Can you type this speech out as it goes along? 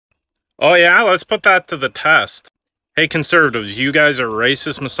Oh yeah, let's put that to the test. Hey conservatives, you guys are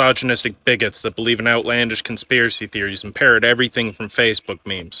racist, misogynistic bigots that believe in outlandish conspiracy theories and parrot everything from Facebook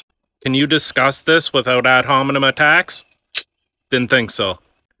memes. Can you discuss this without ad hominem attacks? Didn't think so.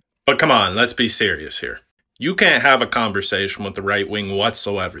 But come on, let's be serious here. You can't have a conversation with the right wing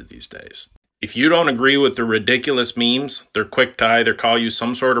whatsoever these days. If you don't agree with the ridiculous memes, they're quick to either call you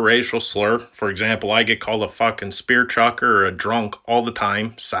some sort of racial slur. For example, I get called a fucking spear chucker or a drunk all the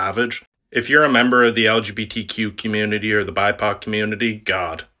time, savage. If you're a member of the LGBTQ community or the BIPOC community,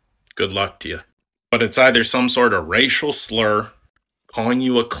 God, good luck to you. But it's either some sort of racial slur, calling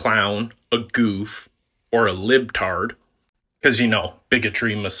you a clown, a goof, or a libtard. Because, you know,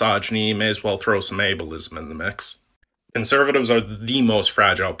 bigotry, misogyny, you may as well throw some ableism in the mix. Conservatives are the most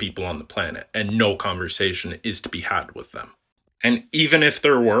fragile people on the planet, and no conversation is to be had with them. And even if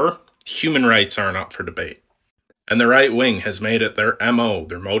there were, human rights aren't up for debate. And the right wing has made it their MO,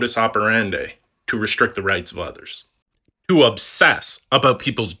 their modus operandi, to restrict the rights of others. To obsess about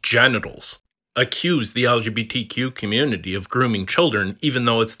people's genitals. Accuse the LGBTQ community of grooming children, even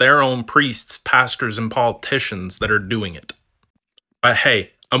though it's their own priests, pastors, and politicians that are doing it. But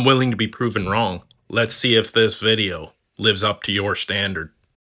hey, I'm willing to be proven wrong. Let's see if this video lives up to your standard.